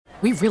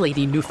We really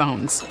need new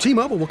phones.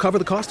 T-Mobile will cover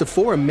the cost of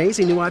 4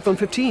 amazing new iPhone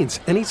 15s,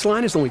 and each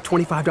line is only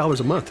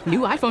 $25 a month. New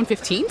iPhone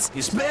 15s?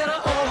 It's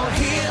better over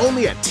here.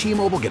 Only at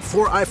T-Mobile, get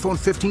 4 iPhone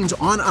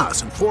 15s on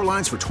us and 4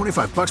 lines for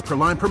 $25 per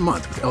line per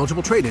month with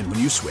eligible trade-in when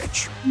you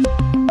switch.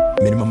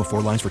 Minimum of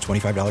 4 lines for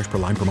 $25 per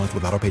line per month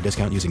with autopay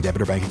discount using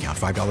debit or bank account.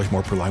 $5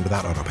 more per line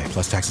without autopay,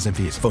 plus taxes and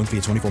fees. Phone fee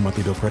at 24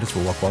 monthly bill credits for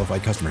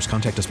well-qualified customers.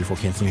 Contact us before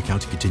canceling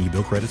account to continue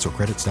bill credits or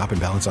credit stop and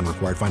balance on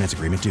required finance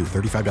agreement due.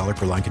 $35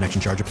 per line connection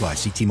charge applies.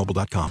 See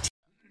T-Mobile.com.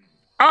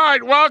 All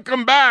right,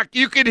 welcome back.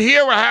 You can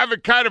hear we're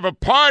having kind of a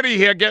party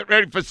here. Get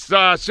ready for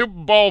Super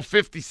Bowl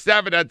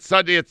 57 on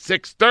Sunday at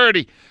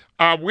 6:30.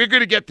 We're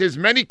going to get to as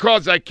many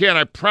calls as I can.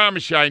 I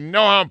promise you. I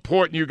know how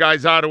important you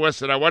guys are to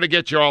us, and I want to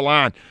get you all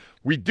on.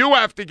 We do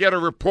have to get a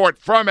report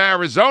from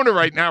Arizona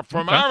right now,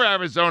 from our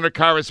Arizona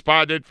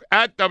correspondent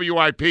at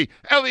WIP,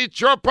 Elliot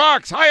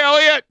Shore-Parks. Hi,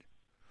 Elliot.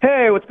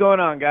 Hey, what's going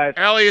on, guys?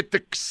 Elliot,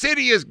 the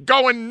city is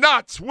going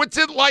nuts. What's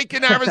it like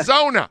in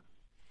Arizona?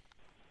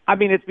 I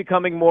mean, it's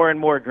becoming more and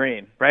more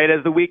green, right?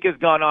 As the week has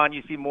gone on,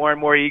 you see more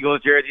and more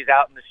Eagles jerseys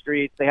out in the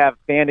streets. They have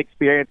fan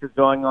experiences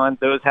going on.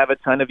 Those have a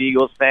ton of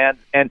Eagles fans.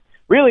 And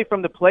really,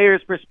 from the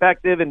players'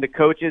 perspective and the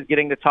coaches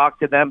getting to talk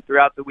to them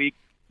throughout the week,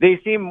 they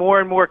seem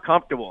more and more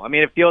comfortable. I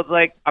mean, it feels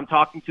like I'm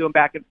talking to them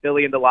back in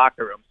Philly in the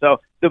locker room.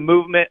 So the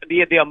movement,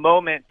 the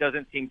moment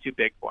doesn't seem too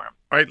big for them.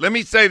 All right, let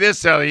me say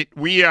this, Elliot.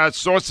 We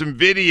saw some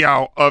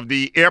video of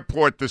the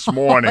airport this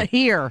morning.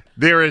 Here.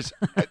 There is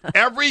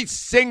every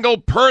single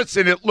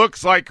person, it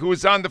looks like, who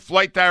is on the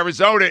flight to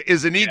Arizona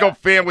is an Eagle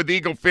fan with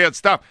Eagle fan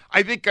stuff.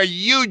 I think a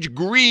huge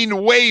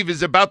green wave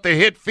is about to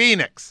hit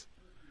Phoenix.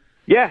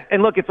 Yeah,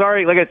 and look, it's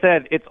already, like I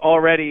said, it's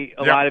already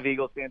a lot of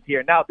Eagles fans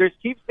here. Now, there's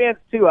Chiefs fans,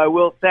 too, I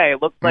will say.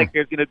 It looks like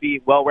there's going to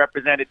be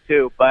well-represented,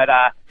 too. But,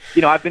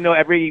 I've been to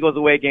every Eagles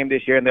away game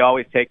this year, and they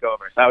always take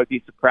over. So I would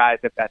be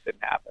surprised if that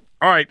didn't happen.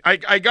 All right,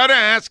 I got to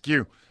ask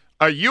you,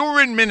 you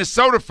were in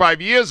Minnesota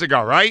 5 years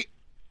ago, right?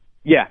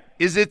 Yeah.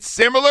 Is it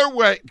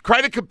similar?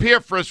 Try to compare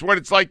for us what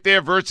it's like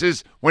there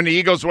versus when the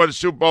Eagles won the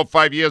Super Bowl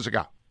 5 years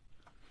ago.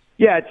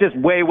 Yeah, it's just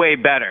way, way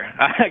better,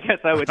 I guess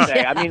I would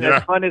say. I mean,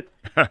 as fun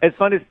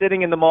as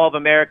sitting in the Mall of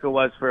America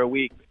was for a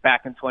week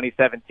back in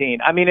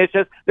 2017. I mean, it's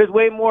just there's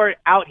way more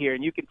out here,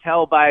 and you can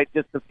tell by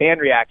just the fan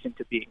reaction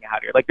to being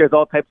out here. Like, there's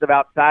all types of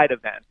outside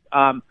events.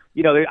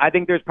 I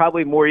think there's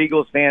probably more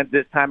Eagles fans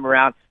this time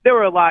around. There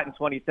were a lot in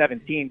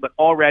 2017, but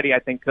already I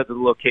think because of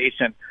the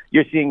location,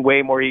 you're seeing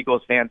way more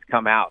Eagles fans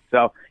come out.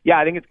 So, yeah,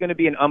 I think it's going to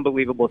be an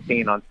unbelievable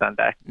scene on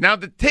Sunday. Now,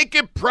 the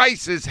ticket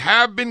prices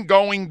have been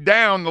going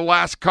down the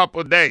last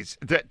couple of days.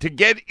 To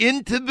get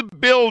into the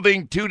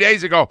building 2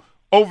 days ago,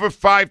 over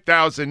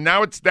 $5,000.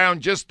 Now it's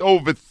down just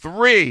over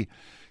 $3,000.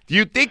 Do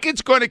you think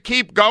it's going to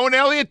keep going,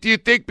 Elliot? Do you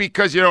think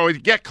because, we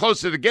get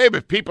closer to the game,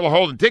 if people are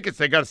holding tickets,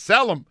 they got to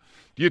sell them.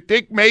 Do you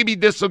think maybe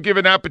this will give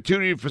an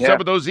opportunity for some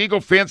of those Eagle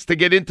fans to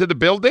get into the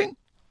building?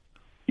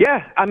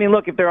 Yeah, I mean,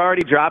 look, if they're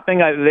already dropping,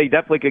 they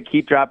definitely could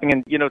keep dropping.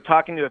 And,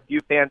 talking to a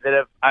few fans that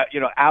have,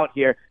 out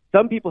here,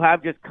 some people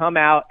have just come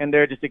out and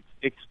they're just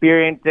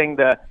experiencing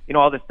the,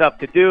 all the stuff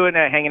to do and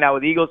hanging out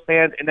with Eagles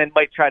fans and then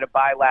might try to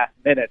buy last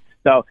minute.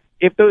 So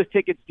if those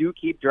tickets do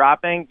keep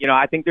dropping,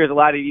 I think there's a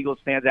lot of Eagles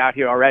fans out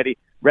here already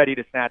ready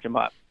to snatch them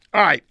up.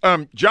 All right.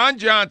 John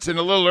Johnson,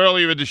 a little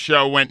earlier in the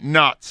show, went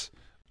nuts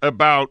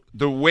about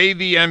the way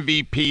the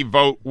MVP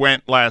vote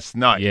went last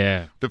night.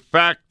 Yeah. The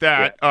fact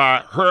that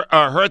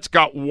Hurts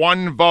got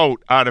 1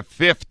 vote out of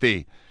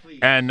 50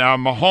 and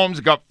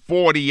Mahomes got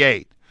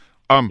 48.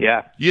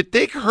 You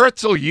think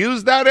Hurts will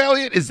use that,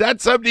 Elliot? Is that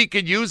something he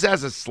could use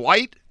as a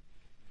slight?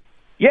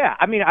 Yeah,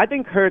 I mean, I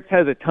think Hurts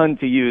has a ton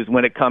to use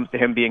when it comes to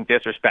him being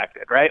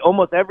disrespected, right?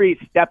 Almost every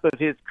step of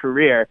his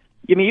career,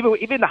 I mean,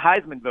 even the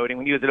Heisman voting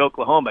when he was at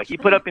Oklahoma, he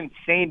put up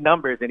insane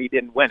numbers and he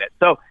didn't win it.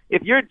 So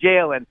if you're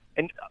Jalen,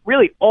 and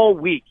really all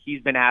week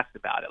he's been asked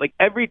about it. Like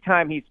every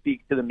time he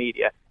speaks to the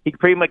media, he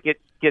pretty much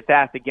gets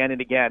asked again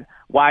and again,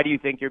 why do you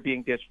think you're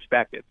being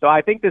disrespected? So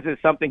I think this is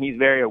something he's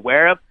very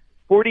aware of.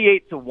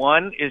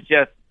 48-1 is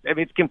just,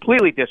 it's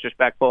completely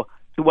disrespectful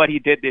to what he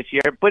did this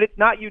year, but it's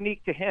not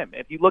unique to him.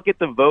 If you look at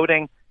the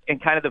voting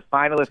and kind of the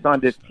finalists on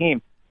this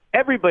team,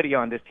 everybody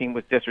on this team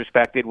was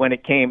disrespected when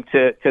it came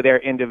to their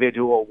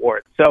individual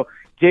awards. So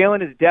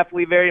Jalen is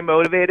definitely very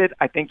motivated.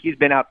 I think he's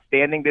been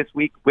outstanding this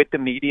week with the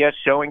media,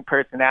 showing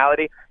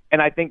personality,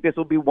 and I think this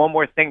will be one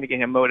more thing to get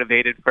him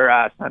motivated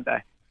for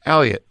Sunday.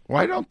 Elliot,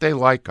 why don't they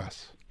like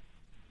us?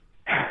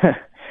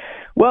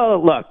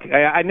 Well, look,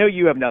 I know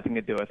you have nothing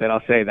to do with it.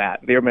 I'll say that.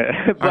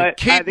 But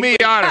keep me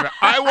out of it.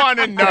 I want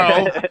to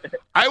know.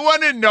 I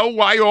want to know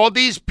why all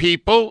these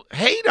people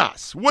hate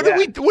us. What do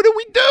we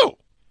do?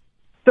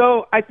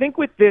 So I think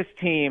with this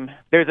team,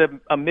 there's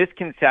a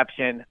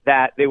misconception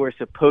that they were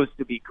supposed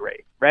to be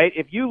great, right?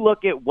 If you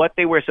look at what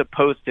they were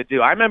supposed to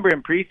do, I remember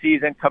in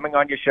preseason coming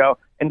on your show,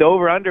 and the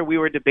over-under we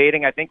were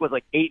debating, I think, was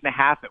like 8.5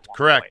 at one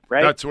Correct. point,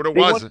 right? That's what it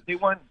was. They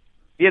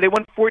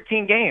won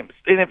 14 games.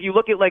 And if you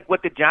look at like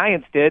what the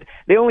Giants did,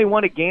 they only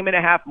won a game and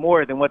a half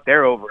more than what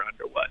their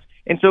over-under was.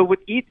 And so with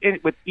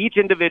each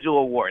individual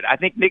award, I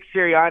think Nick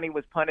Sirianni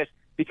was punished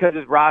because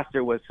his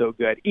roster was so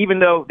good, even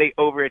though they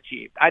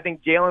overachieved. I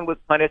think Jalen was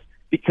punished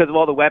because of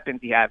all the weapons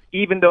he has,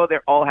 even though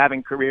they're all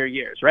having career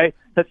years, right?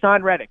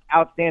 Hassan Reddick,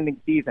 outstanding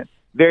season,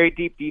 very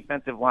deep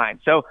defensive line.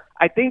 So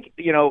I think,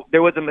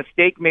 there was a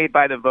mistake made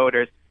by the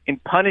voters in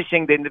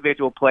punishing the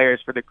individual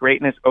players for the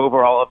greatness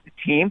overall of the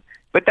team.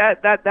 But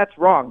that's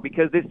wrong,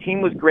 because this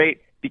team was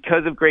great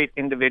because of great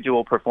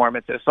individual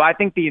performances. So I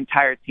think the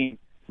entire team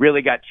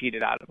really got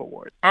cheated out of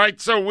awards. All right,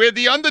 so we're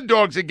the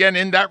underdogs again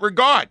in that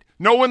regard.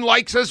 No one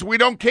likes us. We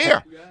don't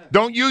care.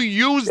 Don't you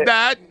use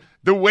that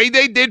the way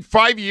they did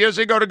 5 years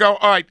ago to go,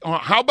 all right,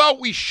 how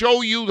about we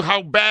show you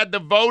how bad the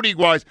voting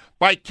was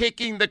by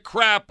kicking the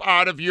crap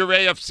out of your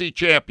AFC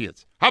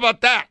champions? How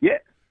about that?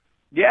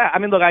 Yeah. I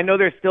mean, look, I know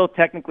they're still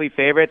technically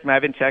favorites, and I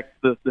haven't checked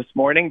this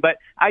morning, but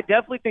I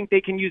definitely think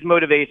they can use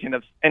motivation,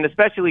 and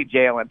especially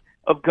Jalen,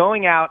 of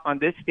going out on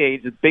this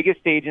stage, the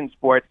biggest stage in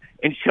sports,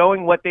 and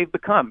showing what they've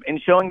become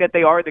and showing that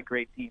they are the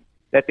great team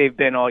that they've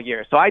been all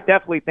year. So I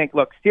definitely think,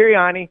 look,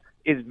 Sirianni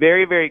is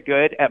very, very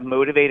good at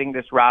motivating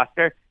this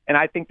roster, and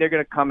I think they're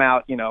going to come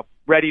out,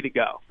 ready to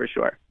go for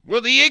sure.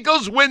 Will the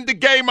Eagles win the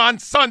game on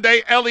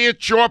Sunday,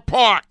 Elliott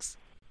Shore-Parks?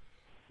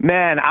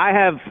 Man, I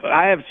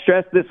have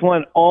stressed this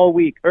one all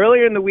week.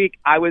 Earlier in the week,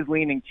 I was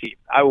leaning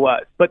Chiefs. I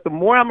was. But the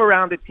more I'm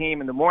around the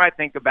team and the more I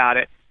think about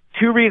it,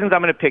 2 reasons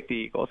I'm going to pick the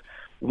Eagles.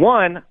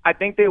 One, I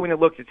think that when it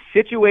looks at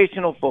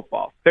situational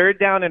football, third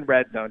down and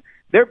red zone,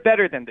 they're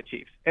better than the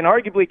Chiefs, and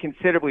arguably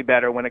considerably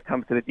better when it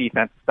comes to the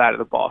defensive side of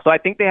the ball. So I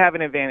think they have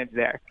an advantage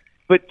there.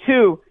 But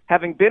 2,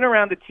 having been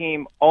around the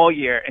team all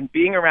year and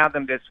being around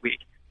them this week,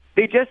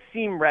 they just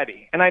seem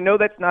ready. And I know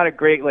that's not a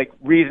great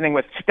reasoning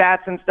with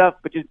stats and stuff,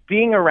 but just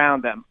being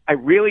around them, I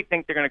really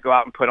think they're going to go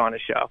out and put on a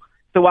show.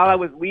 So while I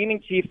was leaning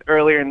Chiefs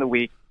earlier in the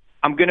week,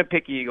 I'm going to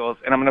pick Eagles,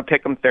 and I'm going to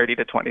pick them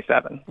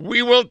 30-27.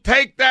 We will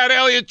take that,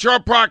 Elliott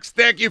Shore-Parks.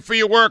 Thank you for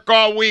your work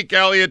all week,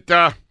 Elliott.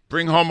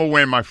 Bring home a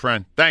win, my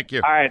friend. Thank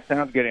you. All right,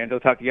 sounds good, Angel.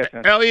 Talk to you guys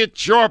soon. Elliott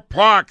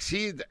Shore-Parks,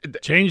 he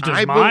changed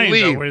his mind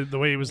the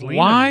way he was leaning.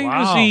 Why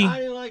was he? I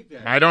didn't like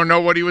that. I don't know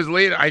what he was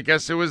leading. I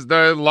guess it was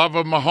the love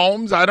of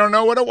Mahomes. I don't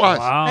know what it was.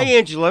 Wow. Hey,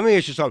 Angel, let me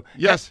ask you something.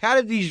 Yes. How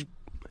did they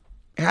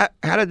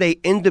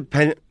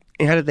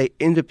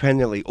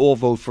independently all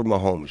vote for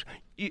Mahomes?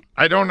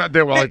 I don't know.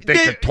 They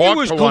could talk There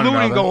was to one colluding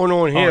another. going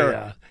on here. Oh,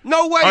 yeah.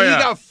 No way. Oh, He yeah.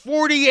 got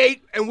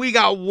 48 and we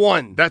got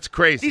 1. That's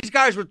crazy. These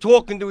guys were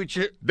talking to each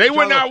other. They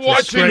were not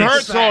watching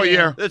Hurts all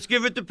year. Let's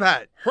give it to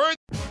Pat.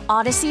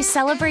 Odyssey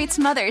celebrates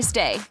Mother's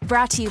Day,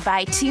 brought to you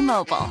by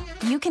T-Mobile.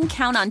 You can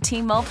count on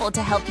T-Mobile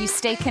to help you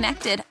stay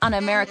connected on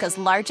America's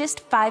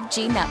largest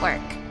 5G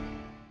network.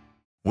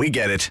 We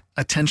get it.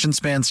 Attention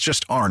spans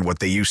just aren't what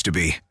they used to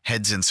be.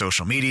 Heads in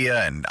social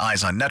media and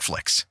eyes on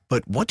Netflix.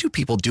 But what do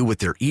people do with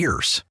their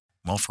ears?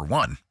 Well, for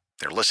one,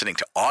 they're listening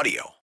to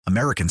audio.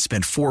 Americans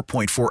spend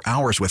 4.4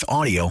 hours with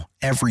audio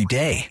every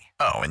day.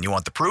 Oh, and you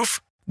want the proof?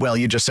 Well,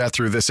 you just sat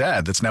through this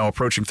ad that's now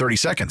approaching 30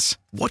 seconds.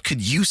 What could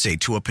you say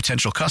to a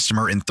potential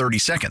customer in 30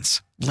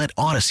 seconds? Let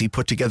Odyssey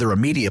put together a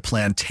media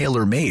plan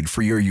tailor-made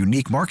for your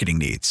unique marketing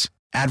needs.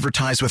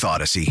 Advertise with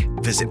Odyssey.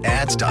 Visit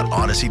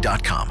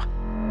ads.odyssey.com.